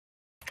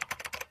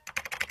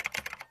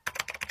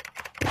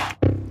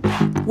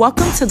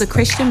Welcome to the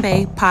Christian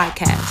Bae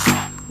podcast,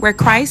 where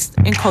Christ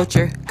and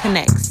culture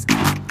connects.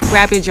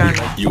 Grab your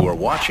journal. You are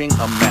watching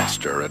a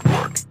master at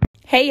work.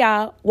 Hey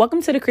y'all,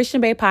 welcome to the Christian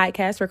Bae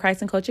podcast, where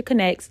Christ and culture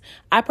connects.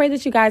 I pray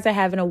that you guys are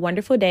having a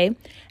wonderful day.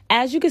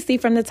 As you can see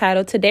from the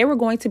title, today we're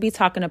going to be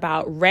talking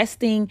about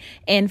resting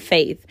in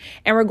faith.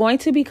 And we're going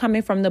to be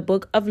coming from the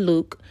book of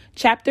Luke,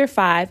 chapter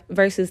 5,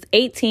 verses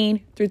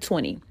 18 through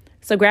 20.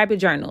 So grab your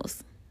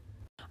journals.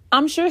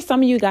 I'm sure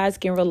some of you guys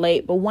can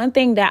relate, but one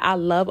thing that I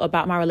love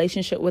about my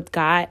relationship with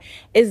God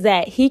is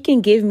that He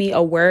can give me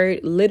a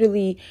word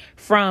literally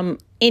from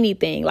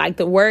anything. Like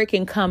the word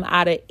can come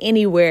out of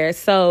anywhere.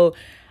 So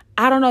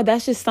I don't know.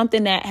 That's just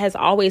something that has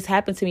always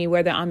happened to me,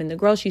 whether I'm in the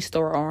grocery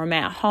store or I'm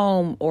at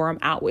home or I'm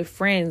out with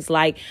friends.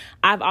 Like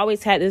I've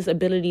always had this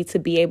ability to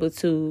be able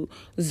to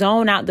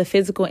zone out the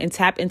physical and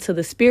tap into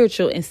the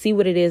spiritual and see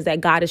what it is that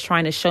God is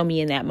trying to show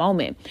me in that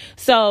moment.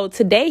 So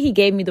today He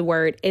gave me the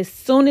word as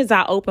soon as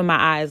I opened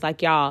my eyes,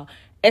 like y'all.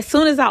 As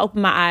soon as I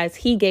opened my eyes,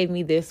 He gave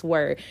me this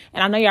word.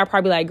 And I know y'all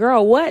probably like,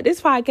 girl, what?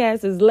 This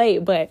podcast is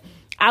late, but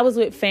I was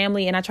with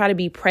family and I try to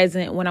be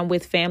present when I'm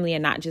with family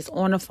and not just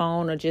on the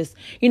phone or just,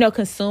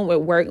 consumed with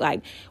work.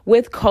 Like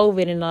with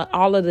COVID and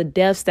all of the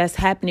deaths that's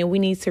happening, we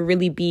need to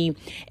really be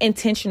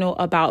intentional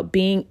about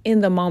being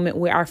in the moment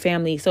with our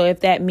family. So if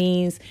that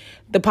means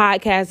the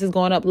podcast is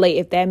going up late,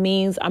 if that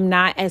means I'm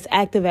not as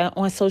active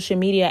on social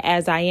media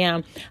as I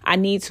am, I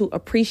need to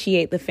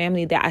appreciate the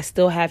family that I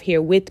still have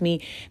here with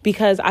me,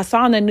 because I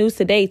saw on the news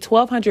today,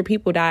 1,200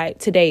 people died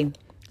today.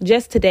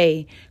 Just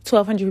today,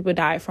 1,200 people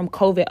died from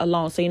COVID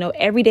alone. So,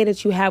 every day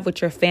that you have with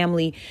your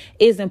family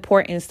is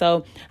important.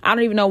 So I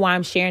don't even know why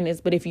I'm sharing this,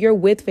 but if you're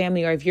with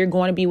family or if you're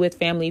going to be with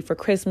family for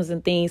Christmas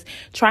and things,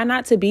 try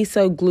not to be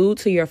so glued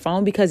to your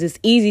phone, because it's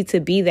easy to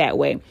be that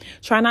way.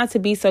 Try not to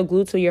be so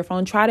glued to your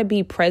phone. Try to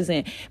be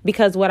present,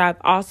 because what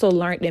I've also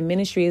learned in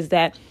ministry is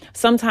that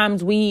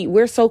sometimes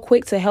we're so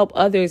quick to help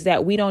others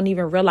that we don't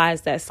even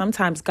realize that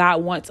sometimes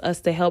God wants us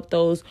to help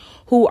those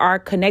who are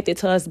connected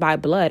to us by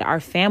blood,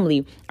 our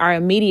family, our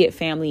immediate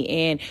family.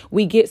 And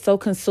we get so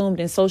consumed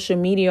in social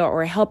media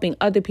or helping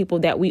other people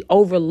that we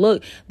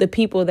overlook the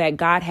people that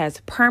God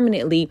has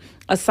permanently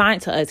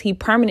assigned to us. He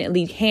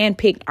permanently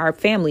handpicked our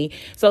family.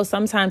 So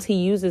sometimes He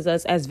uses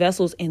us as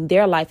vessels in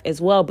their life as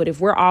well. But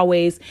if we're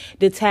always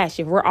detached,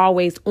 if we're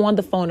always on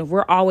the phone, if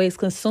we're always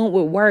consumed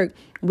with work,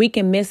 we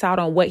can miss out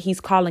on what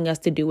He's calling us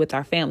to do with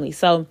our family.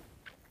 So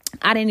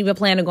I didn't even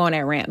plan to go on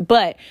that rant,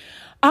 but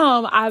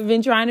I've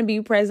been trying to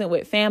be present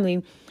with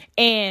family,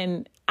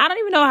 and I don't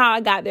even know how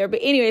I got there. But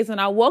anyways, when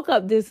I woke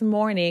up this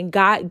morning,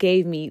 God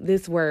gave me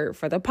this word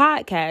for the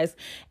podcast.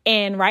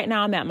 And right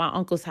now I'm at my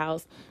uncle's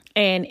house.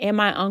 And in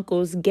my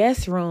uncle's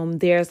guest room,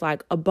 there's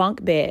like a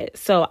bunk bed.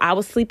 So I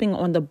was sleeping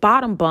on the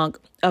bottom bunk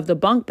of the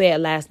bunk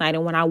bed last night.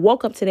 And when I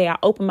woke up today, I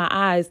opened my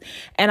eyes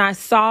and I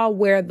saw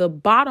where the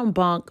bottom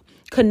bunk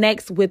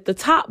connects with the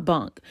top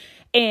bunk.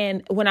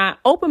 And when I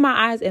opened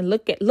my eyes and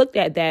looked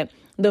at that,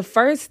 the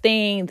first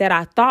thing that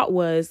I thought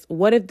was,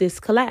 what if this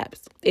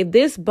collapsed? If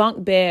this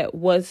bunk bed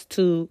was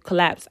to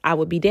collapse, I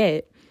would be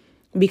dead,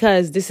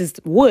 because this is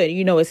wood,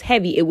 it's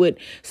heavy. It would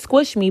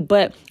squish me.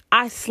 But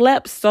I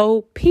slept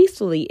so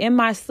peacefully. In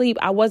my sleep,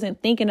 I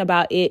wasn't thinking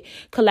about it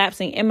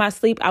collapsing. In my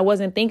sleep, I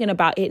wasn't thinking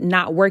about it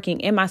not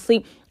working. In my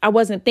sleep, I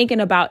wasn't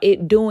thinking about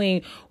it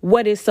doing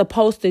what it's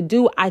supposed to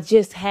do. I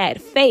just had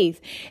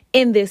faith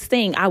in this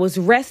thing. I was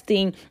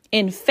resting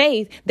in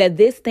faith that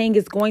this thing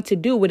is going to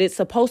do what it's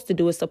supposed to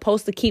do. It's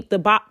supposed to keep the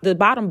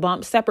bottom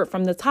bump separate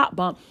from the top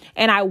bump.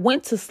 And I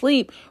went to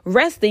sleep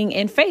resting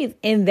in faith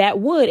in that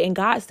wood. And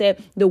God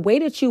said, the way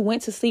that you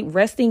went to sleep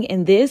resting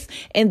in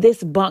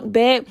this bunk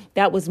bed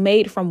that was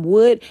made from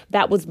wood,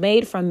 that was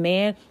made from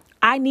man,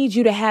 I need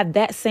you to have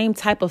that same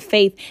type of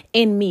faith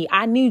in me.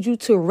 I need you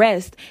to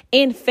rest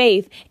in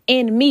faith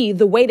in me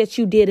the way that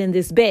you did in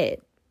this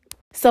bed.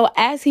 So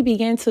as He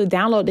began to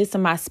download this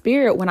in my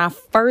spirit, when I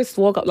first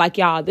woke up, like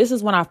y'all, this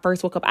is when I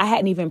first woke up. I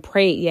hadn't even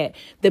prayed yet.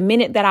 The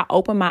minute that I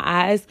opened my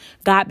eyes,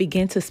 God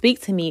began to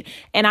speak to me.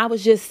 And I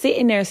was just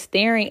sitting there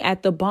staring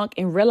at the bunk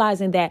and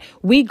realizing that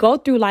we go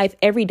through life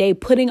every day,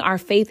 putting our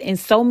faith in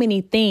so many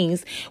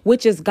things,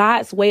 which is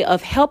God's way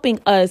of helping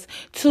us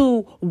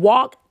to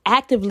walk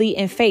actively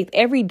in faith.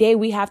 Every day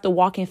we have to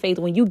walk in faith.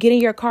 When you get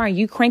in your car and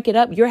you crank it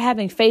up, you're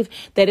having faith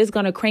that it's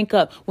going to crank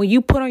up. When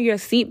you put on your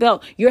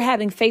seatbelt, you're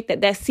having faith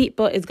that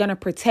seatbelt is going to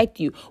protect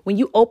you. When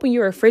you open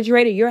your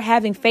refrigerator, you're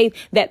having faith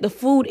that the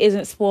food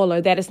isn't spoiled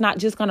or that it's not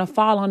just going to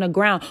fall on the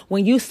ground.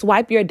 When you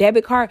swipe your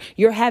debit card,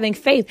 you're having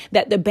faith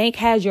that the bank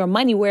has your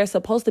money where it's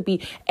supposed to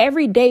be.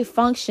 Everyday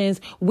functions,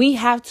 we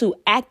have to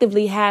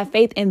actively have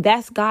faith. And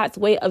that's God's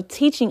way of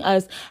teaching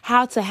us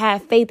how to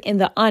have faith in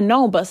the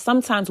unknown. But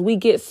sometimes we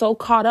get so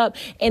caught up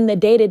in the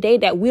day-to-day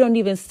that we don't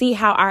even see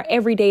how our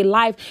everyday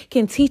life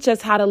can teach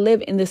us how to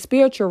live in the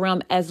spiritual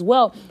realm as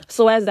well.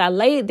 So as I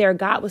laid there,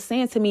 God was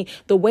saying to me,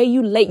 the way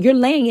you're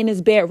laying in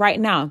this bed right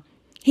now.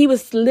 He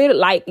was literally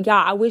like,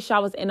 y'all, I wish I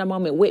was in a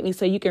moment with me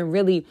so you can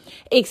really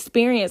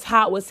experience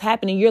how it was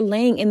happening. You're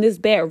laying in this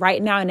bed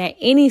right now, and at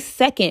any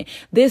second,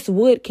 this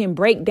wood can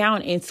break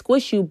down and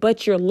squish you,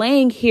 but you're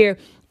laying here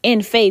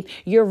in faith.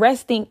 You're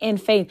resting in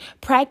faith.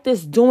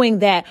 Practice doing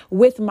that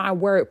with my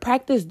word.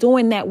 Practice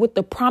doing that with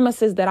the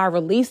promises that I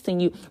released in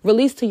you,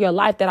 released to your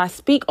life, that I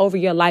speak over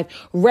your life.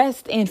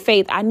 Rest in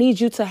faith. I need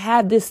you to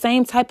have this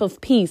same type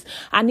of peace.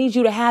 I need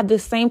you to have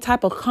this same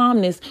type of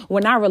calmness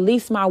when I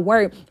release my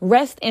word.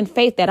 Rest in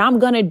faith that I'm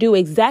going to do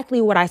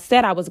exactly what I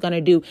said I was going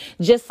to do,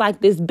 just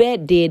like this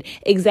bed did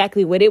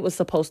exactly what it was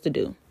supposed to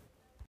do.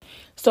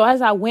 So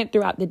as I went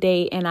throughout the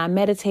day and I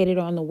meditated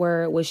on the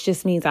word, which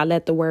just means I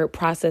let the word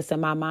process in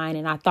my mind,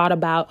 and I thought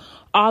about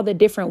all the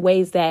different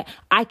ways that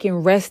I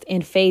can rest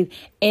in faith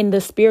in the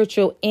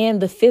spiritual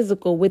and the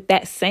physical with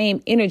that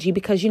same energy.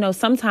 Because,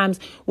 sometimes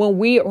when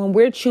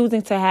we're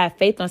choosing to have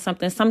faith on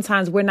something,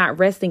 sometimes we're not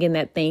resting in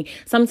that thing.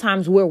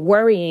 Sometimes we're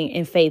worrying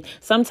in faith.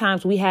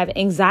 Sometimes we have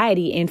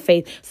anxiety in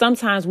faith.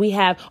 Sometimes we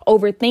have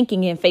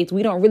overthinking in faith.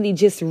 We don't really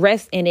just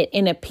rest in it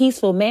in a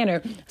peaceful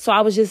manner. So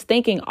I was just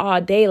thinking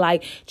all day,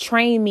 like,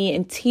 train me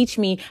and teach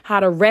me how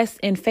to rest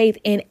in faith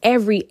in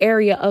every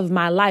area of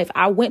my life.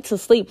 I went to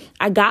sleep.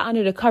 I got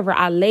under the cover.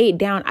 I laid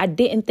down. I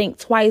didn't think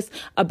twice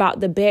about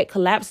the bed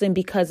collapsing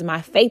because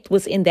my faith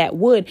was in that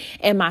wood,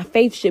 and my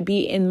faith should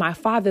be in my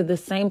Father the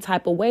same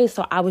type of way.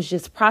 So I was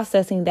just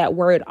processing that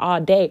word all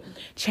day.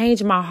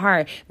 Change my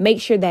heart. Make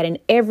sure that in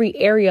every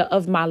area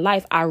of my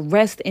life, I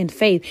rest in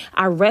faith.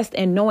 I rest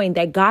in knowing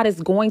that God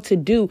is going to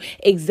do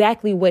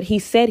exactly what he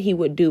said he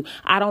would do.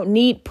 I don't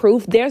need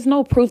proof. There's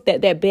no proof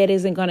that that bed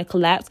isn't going to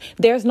collapse.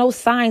 There's no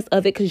signs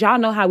of it, because y'all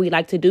know how we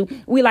like to do.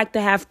 We like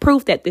to have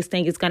proof that this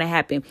thing is going to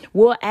happen.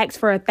 We'll ask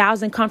for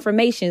 1,000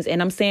 confirmations.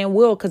 And I'm saying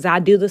will, because I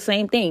do the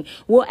same thing.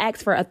 We'll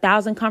ask for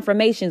 1,000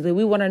 confirmations, and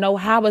we want to know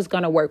how it's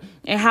going to work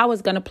and how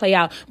it's going to play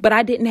out. But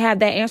I didn't have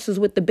that answers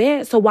with the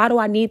bed. So why do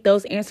I need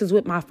those answers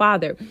with my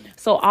Father?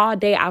 So all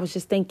day I was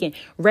just thinking,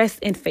 rest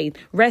in faith,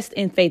 rest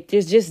in faith.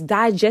 Just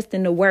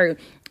digesting the word.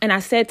 And I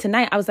said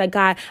tonight, I was like,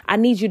 God, I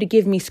need you to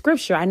give me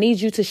scripture. I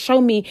need you to show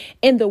me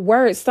in the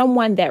word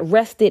someone that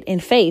rested in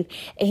faith.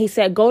 And he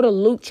said, go to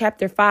Luke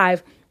chapter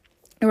 5.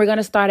 And we're going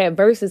to start at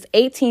verses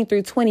 18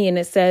 through 20. And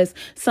it says,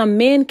 some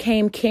men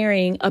came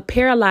carrying a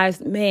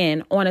paralyzed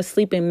man on a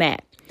sleeping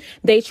mat.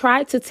 They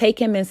tried to take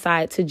him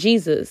inside to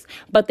Jesus,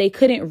 but they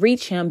couldn't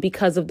reach him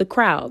because of the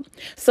crowd.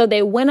 So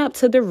they went up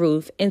to the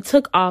roof and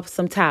took off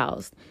some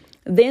towels.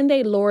 Then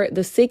they lowered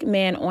the sick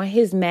man on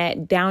his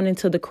mat down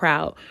into the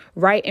crowd,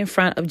 right in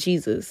front of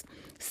Jesus.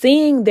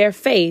 Seeing their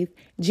faith,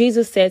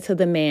 Jesus said to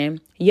the man,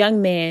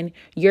 young man,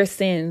 your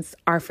sins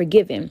are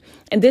forgiven.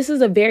 And this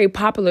is a very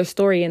popular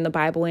story in the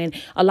Bible. And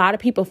a lot of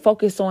people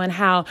focus on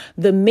how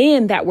the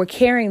men that were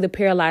carrying the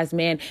paralyzed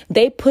man,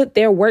 they put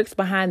their works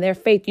behind their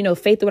faith.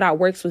 Faith without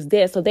works was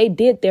dead. So they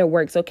did their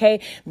works.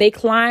 OK, they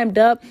climbed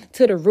up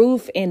to the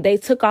roof and they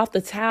took off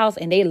the towels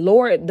and they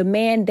lowered the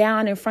man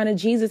down in front of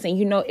Jesus. And,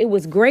 it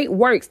was great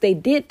works. They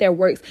did their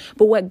works.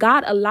 But what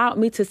God allowed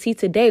me to see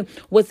today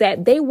was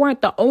that they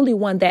weren't the only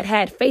one that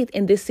had faith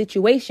in this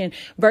situation.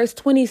 Verse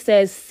 20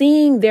 says,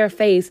 seeing their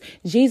faith,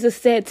 Jesus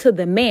said to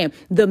the man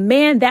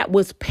that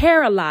was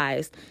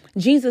paralyzed,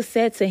 Jesus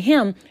said to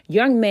him,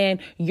 young man,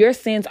 your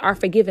sins are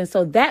forgiven.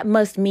 So that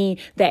must mean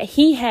that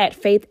he had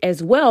faith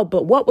as well.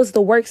 But what was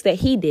the works that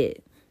he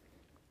did?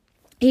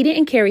 He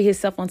didn't carry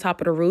himself on top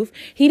of the roof.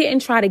 He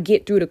didn't try to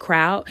get through the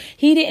crowd.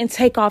 He didn't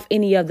take off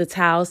any of the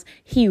towels.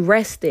 He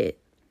rested.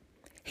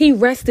 He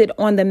rested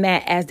on the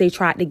mat as they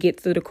tried to get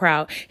through the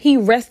crowd. He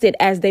rested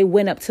as they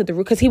went up to the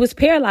roof because he was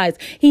paralyzed.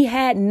 He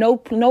had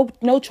no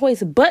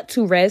choice but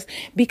to rest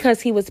because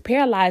he was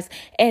paralyzed.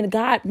 And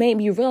God made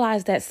me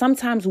realize that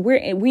sometimes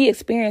we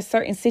experience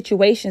certain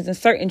situations and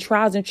certain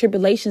trials and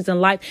tribulations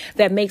in life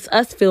that makes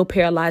us feel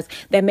paralyzed,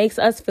 that makes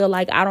us feel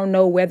like I don't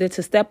know whether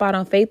to step out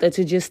on faith or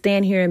to just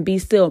stand here and be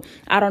still.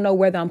 I don't know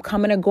whether I'm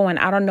coming or going.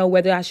 I don't know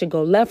whether I should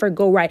go left or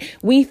go right.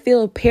 We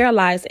feel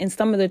paralyzed in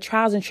some of the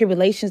trials and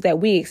tribulations that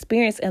we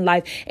experience in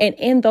life. And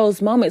in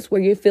those moments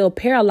where you feel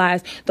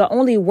paralyzed, the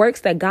only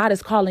works that God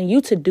is calling you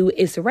to do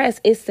is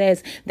rest. It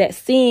says that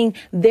seeing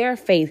their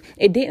faith.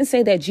 It didn't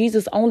say that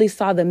Jesus only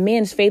saw the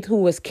man's faith who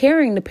was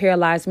carrying the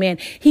paralyzed man.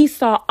 He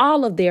saw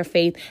all of their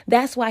faith.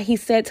 That's why he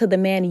said to the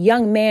man,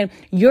 young man,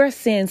 your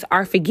sins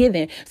are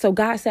forgiven. So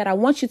God said, I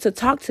want you to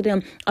talk to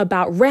them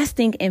about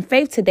resting in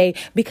faith today,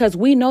 because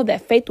we know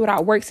that faith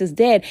without works is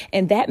dead.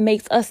 And that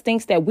makes us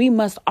think that we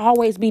must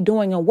always be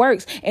doing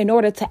works in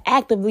order to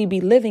actively be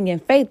living in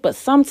faith. But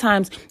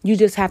sometimes you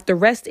just have to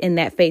rest in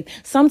that faith.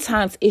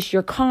 Sometimes it's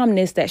your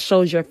calmness that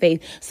shows your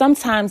faith.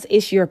 Sometimes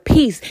it's your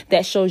peace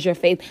that shows your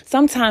faith.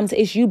 Sometimes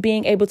it's you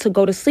being able to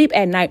go to sleep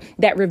at night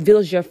that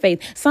reveals your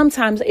faith.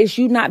 Sometimes it's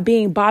you not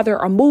being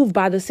bothered or moved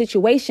by the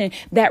situation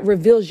that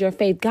reveals your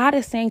faith. God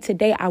is saying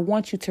today, I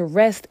want you to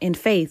rest in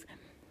faith.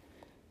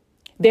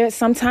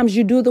 Sometimes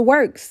you do the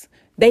works.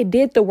 They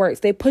did the works.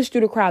 They pushed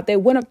through the crowd. They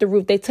went up the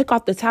roof. They took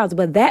off the towels.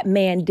 But that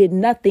man did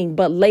nothing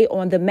but lay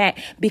on the mat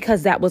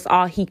because that was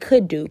all he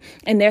could do.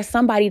 And there's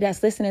somebody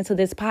that's listening to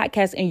this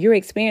podcast and you're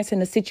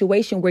experiencing a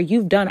situation where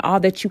you've done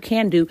all that you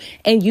can do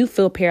and you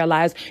feel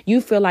paralyzed.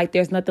 You feel like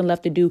there's nothing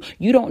left to do.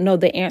 You don't know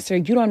the answer.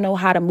 You don't know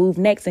how to move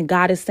next. And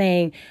God is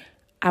saying,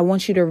 I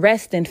want you to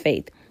rest in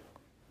faith.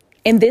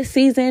 In this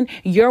season,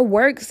 your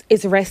works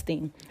is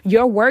resting.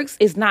 Your works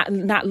is not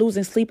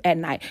losing sleep at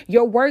night.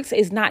 Your works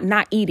is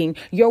not eating.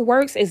 Your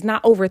works is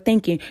not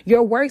overthinking.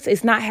 Your works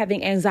is not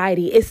having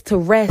anxiety. It's to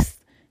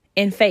rest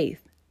in faith.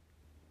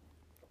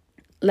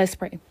 Let's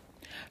pray.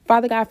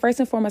 Father God, first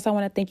and foremost, I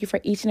want to thank you for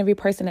each and every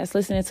person that's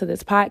listening to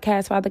this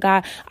podcast, Father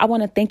God. I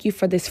want to thank you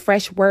for this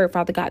fresh word,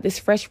 Father God, this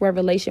fresh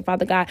revelation,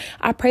 Father God.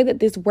 I pray that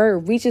this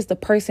word reaches the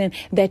person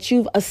that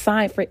you've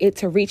assigned for it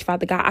to reach,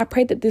 Father God. I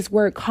pray that this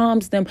word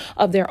calms them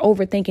of their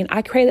overthinking.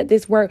 I pray that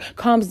this word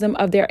calms them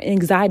of their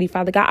anxiety,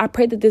 Father God. I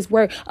pray that this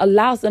word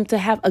allows them to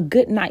have a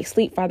good night's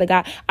sleep, Father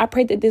God. I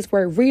pray that this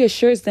word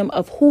reassures them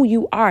of who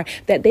you are,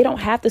 that they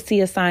don't have to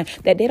see a sign,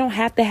 that they don't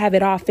have to have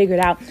it all figured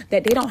out,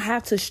 that they don't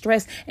have to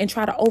stress and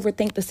try to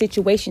overthink the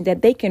situation,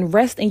 that they can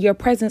rest in your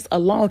presence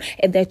alone,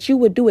 and that you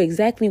would do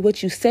exactly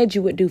what you said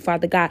you would do,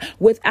 Father God,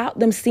 without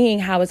them seeing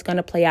how it's going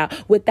to play out,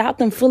 without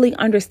them fully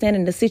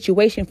understanding the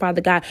situation,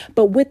 Father God,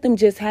 but with them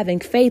just having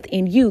faith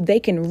in you.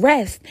 They can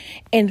rest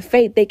in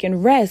faith. They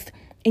can rest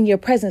in your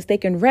presence. They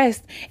can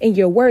rest in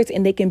your words,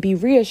 and they can be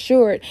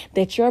reassured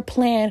that your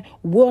plan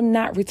will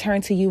not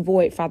return to you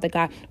void, Father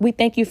God. We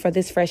thank you for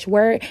this fresh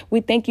word.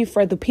 We thank you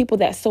for the people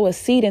that sow a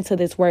seed into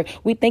this word.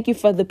 We thank you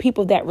for the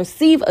people that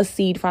receive a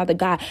seed, Father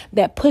God,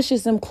 that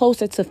pushes them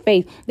closer to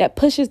faith, that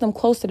pushes them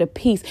closer to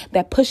peace,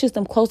 that pushes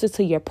them closer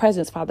to your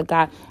presence, Father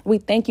God. We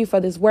thank you for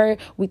this word.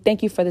 We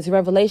thank you for this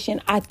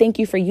revelation. I thank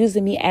you for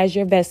using me as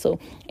your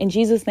vessel. In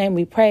Jesus' name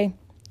we pray.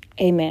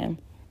 Amen.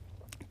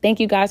 Thank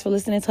you guys for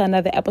listening to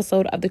another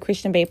episode of the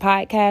Christian Bae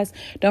podcast.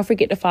 Don't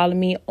forget to follow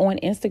me on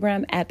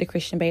Instagram at the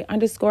Christian Bae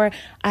 _.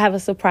 I have a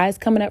surprise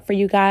coming up for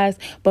you guys.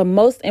 But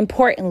most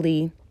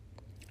importantly,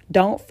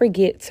 don't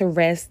forget to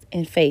rest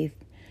in faith.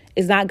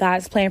 It's not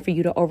God's plan for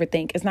you to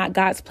overthink. It's not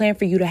God's plan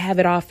for you to have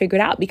it all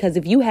figured out, because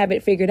if you have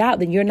it figured out,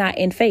 then you're not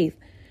in faith.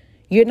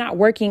 You're not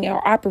working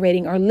or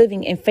operating or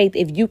living in faith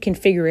if you can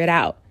figure it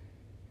out.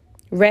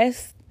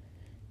 Rest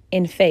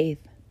in faith.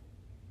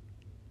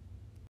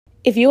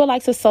 If you would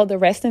like to sow the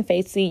Rest in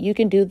Faith seed, you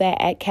can do that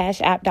at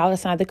Cash App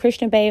 $ The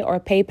Christian Bae, or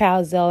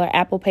PayPal, Zelle, or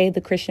Apple Pay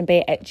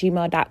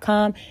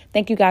thechristianbae@gmail.com.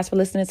 Thank you guys for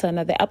listening to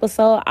another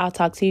episode. I'll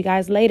talk to you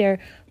guys later.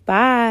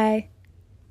 Bye.